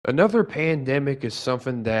Another pandemic is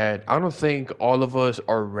something that I don't think all of us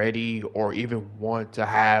are ready or even want to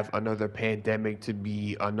have another pandemic to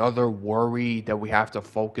be another worry that we have to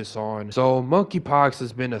focus on. So, monkeypox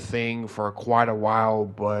has been a thing for quite a while,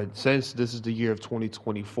 but since this is the year of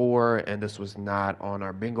 2024 and this was not on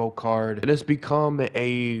our bingo card, it has become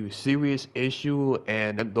a serious issue,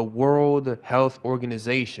 and the World Health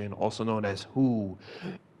Organization, also known as WHO,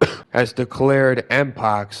 has declared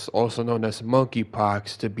Mpox, also known as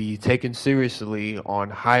monkeypox, to be taken seriously on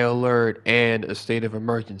high alert and a state of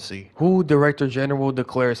emergency. WHO Director General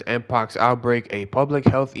declares Mpox outbreak a public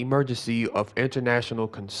health emergency of international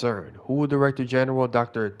concern. WHO Director General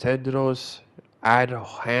Dr. Tedros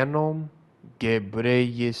Adhanom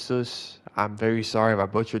Ghebreyesus, I'm very sorry if I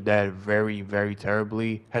butchered that very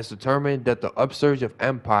terribly, has determined that the upsurge of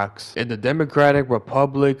Mpox in the Democratic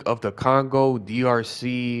Republic of the Congo,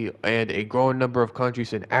 DRC, and a growing number of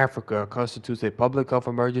countries in Africa constitutes a public health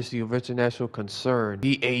emergency of international concern,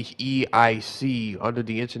 PHEIC, under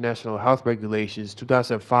the International Health Regulations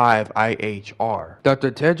 2005 IHR.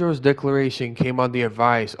 Dr. Tedros' declaration came on the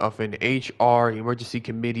advice of an HR Emergency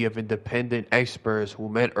Committee of independent experts who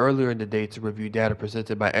met earlier in the day to review data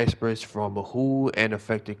presented by experts from WHO and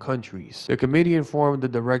affected countries. The committee informed the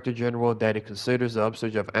Director General that it considers the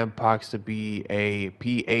upsurge of Mpox to be a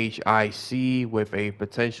PHIC with a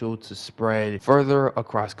potential to spread further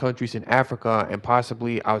across countries in Africa and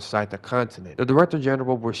possibly outside the continent. The Director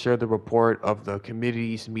General will share the report of the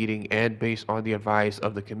committee's meeting and, based on the advice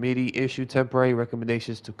of the committee, issue temporary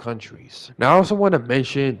recommendations to countries. Now, I also want to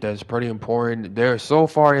mention that's pretty important. There so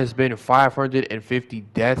far has been 550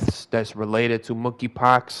 deaths that's related to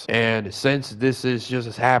monkeypox, and since this is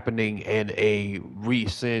just happening in a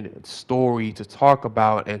recent story to talk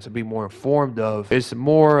about and to be more informed of, it's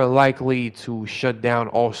more likely to shut down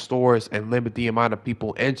all stores and limit the amount of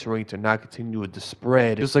people entering to not continue the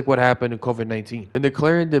spread, just like what happened in COVID-19. In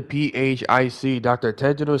declaring the PHIC, Dr.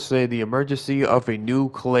 Tedros said the emergency of a new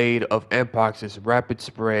clade of Mpox's rapid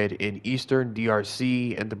spread in eastern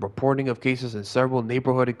DRC and the reporting of cases in several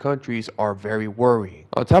neighborhood countries are very worrying.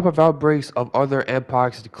 On top of outbreaks of other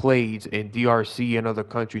Mpox clades in DRC and other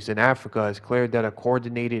countries in Africa, has declared that a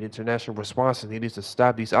coordinated international response is needed to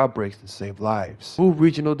stop these outbreaks and save lives. WHO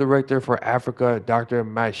Regional Director for Africa, Dr.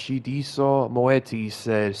 Matshidiso Moeti,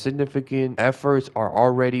 said significant efforts are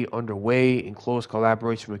already underway in close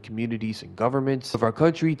collaboration with communities and governments, with our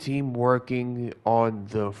country team working on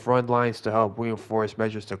the front lines to help reinforce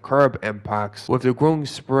measures to curb Mpox. With the growing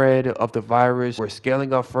spread of the virus, we're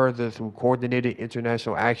scaling up further through coordinated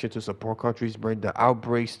international action to support countries bring the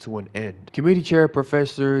outbreaks to an end. Committee Chair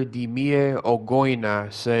Professor Dimie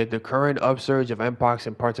Ogoina said the current upsurge of Mpox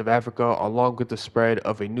in parts of Africa, along with the spread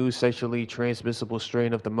of a new sexually transmissible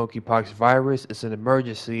strain of the monkeypox virus, is an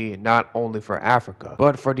emergency not only for Africa,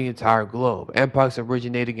 but for the entire globe. Mpox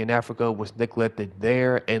originating in Africa was neglected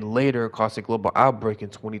there and later caused a global outbreak in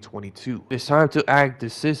 2022. It's time to act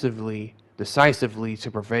decisively to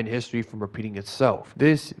prevent history from repeating itself.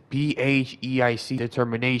 This PHEIC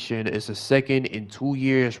determination is the second in 2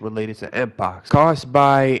 years related to Mpox. Caused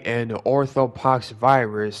by an orthopox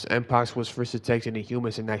virus, Mpox was first detected in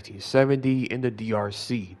humans in 1970 in the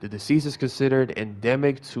DRC. The disease is considered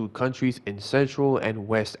endemic to countries in Central and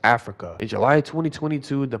West Africa. In July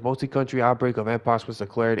 2022, the multi-country outbreak of Mpox was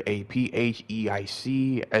declared a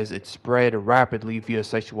PHEIC as it spread rapidly via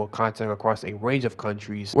sexual contact across a range of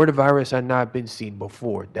countries where the virus had not been seen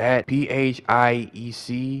before. That PHEIC,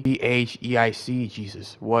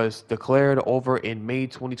 was declared over in May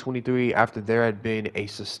 2023 after there had been a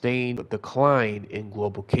sustained decline in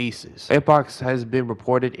global cases. Mpox has been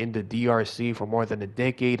reported in the DRC for more than a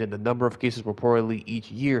decade, and the number of cases reportedly each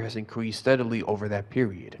year has increased steadily over that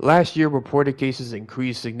period. Last year, reported cases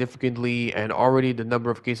increased significantly, and already the number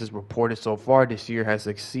of cases reported so far this year has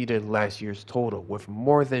exceeded last year's total, with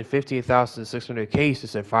more than 15,600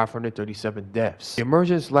 cases and 537 deaths. The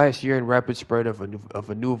emergence last year and rapid spread of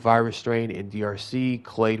a new virus strain in DRC,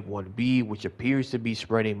 Clade 1b, which appears to be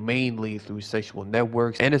spreading mainly through sexual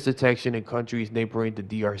networks, and its detection in countries neighboring the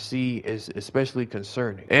DRC is especially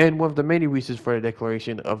concerning, and one of the many reasons for the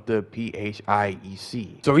declaration of the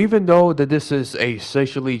PHIEC. So even though that this is a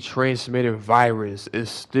sexually transmitted virus, it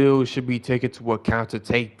still should be taken into account to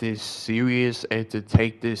take this serious and to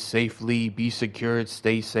take this safely, be secured,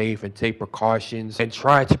 stay safe, and take precautions, and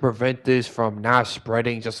try to prevent this from not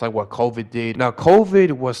spreading just like what COVID did. Now,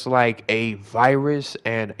 COVID was like a virus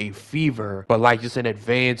and a fever, but like just an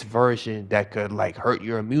advanced version that could like hurt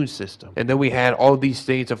your immune system. And then we had all these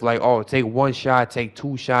things of like, oh, take 1 shot, take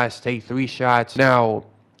 2 shots, take 3 shots. Now,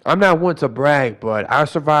 I'm not one to brag, but I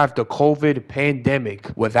survived the COVID pandemic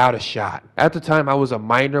without a shot. At the time, I was a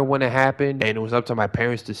minor when it happened, and it was up to my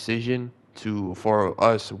parents' decision for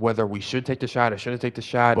us whether we should take the shot or shouldn't take the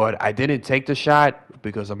shot. But I didn't take the shot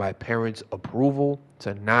because of my parents' approval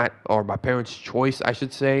to not, or my parents' choice, I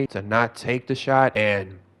should say, to not take the shot,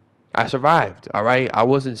 and I survived. All right, I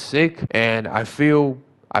wasn't sick, and I feel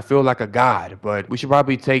like a god, but we should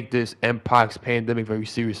probably take this Mpox pandemic very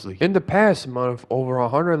seriously. In the past month, over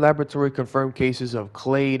 100 laboratory confirmed cases of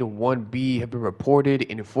clade 1b have been reported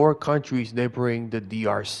in 4 countries neighboring the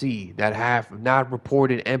DRC that have not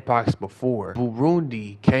reported Mpox before: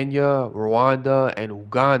 Burundi, Kenya, Rwanda, and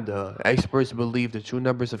Uganda. Experts believe the true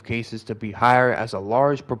numbers of cases to be higher as a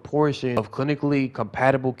large proportion of clinically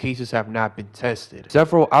compatible cases have not been tested.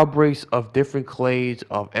 Several outbreaks of different clades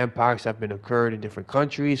of Mpox have been occurred in different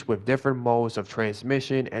countries with different modes of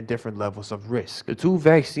transmission and different levels of risk. The 2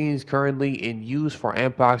 vaccines currently in use for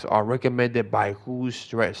Mpox are recommended by WHO's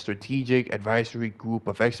Strategic Advisory Group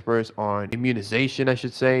of Experts on Immunization, I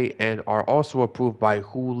should say, and are also approved by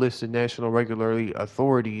WHO-listed national regulatory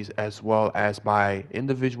authorities as well as by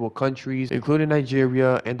individual countries, including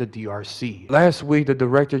Nigeria and the DRC. Last week, the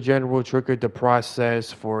Director General triggered the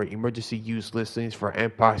process for emergency use listings for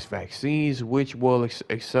Mpox vaccines, which will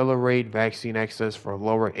accelerate vaccine access for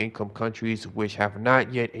lower income countries which have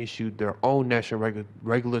not yet issued their own national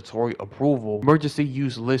regulatory approval. Emergency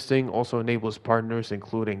use listing also enables partners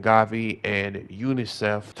including Gavi and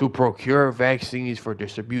UNICEF to procure vaccines for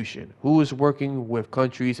distribution. WHO is working with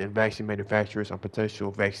countries and vaccine manufacturers on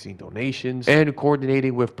potential vaccine donations and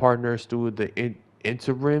coordinating with partners through the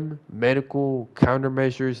Interim Medical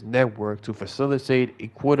Countermeasures Network to facilitate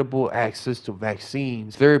equitable access to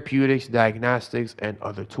vaccines, therapeutics, diagnostics, and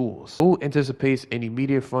other tools. WHO anticipates an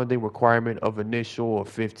immediate funding requirement of initial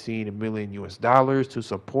 $15 million to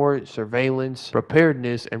support surveillance,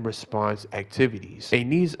 preparedness, and response activities. A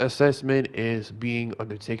needs assessment is being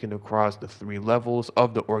undertaken across the 3 levels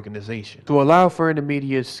of the organization. To allow for an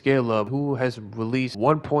immediate scale-up, WHO has released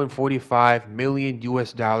 $1.45 million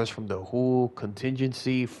from the WHO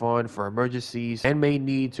Contingency Fund for Emergencies and may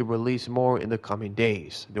need to release more in the coming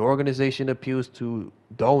days. The organization appeals to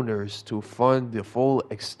donors to fund the full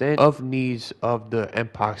extent of needs of the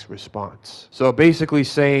Mpox response. So basically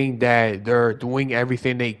saying that they're doing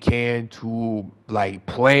everything they can to like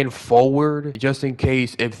plan forward just in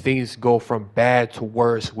case if things go from bad to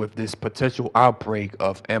worse with this potential outbreak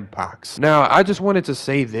of Mpox. Now, I just wanted to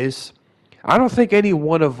say this. I don't think any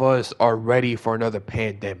one of us are ready for another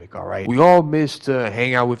pandemic, all right? We all miss to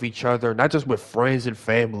hang out with each other, not just with friends and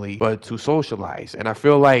family, but to socialize. And I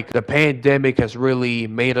feel like the pandemic has really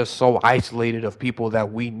made us so isolated of people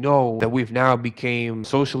that we know that we've now became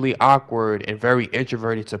socially awkward and very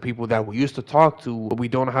introverted to people that we used to talk to, but we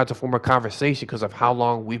don't know how to form a conversation because of how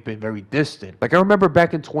long we've been very distant. Like I remember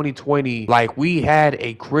back in 2020, like we had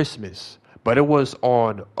a Christmas, but it was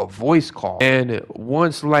on a voice call. And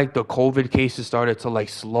once like the COVID cases started to like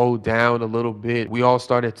slow down a little bit, we all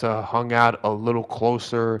started to hung out a little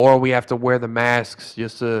closer, or we have to wear the masks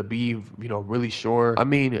just to be, really sure. I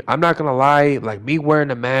mean, I'm not gonna lie, like me wearing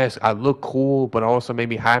the mask, I look cool, but also made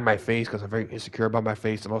me hide my face because I'm very insecure about my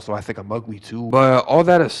face, and also I think I'm ugly too. But all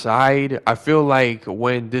that aside, I feel like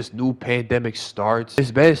when this new pandemic starts, it's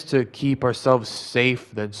best to keep ourselves safe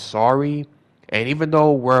than sorry. And even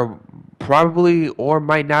though we're probably or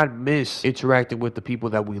might not miss interacting with the people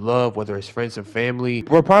that we love, whether it's friends and family,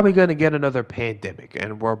 we're probably going to get another pandemic.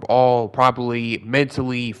 And we're all probably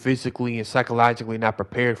mentally, physically, and psychologically not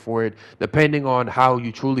prepared for it, depending on how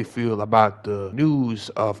you truly feel about the news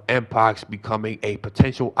of Mpox becoming a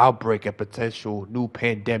potential outbreak, a potential new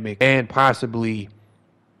pandemic, and possibly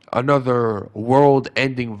another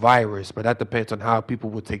world-ending virus, but that depends on how people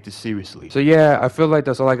will take this seriously. So yeah, I feel like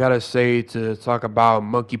that's all I gotta say to talk about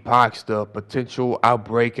monkeypox, the potential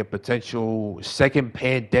outbreak and potential second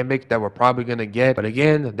pandemic that we're probably gonna get. But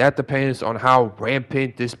again, that depends on how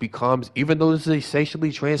rampant this becomes. Even though this is a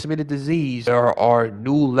sexually transmitted disease, there are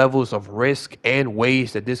new levels of risk and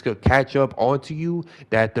ways that this could catch up onto you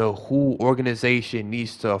that the WHO organization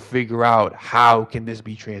needs to figure out how can this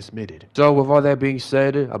be transmitted. So with all that being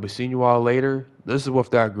said, I'll be seeing you all later. This is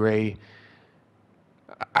Without Gray.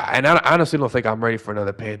 And I honestly don't think I'm ready for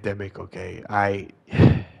another pandemic, okay?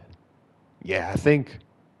 Yeah, I think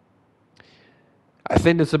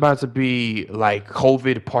it's about to be like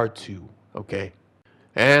COVID part 2, okay?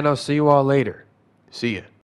 And I'll see you all later. See ya.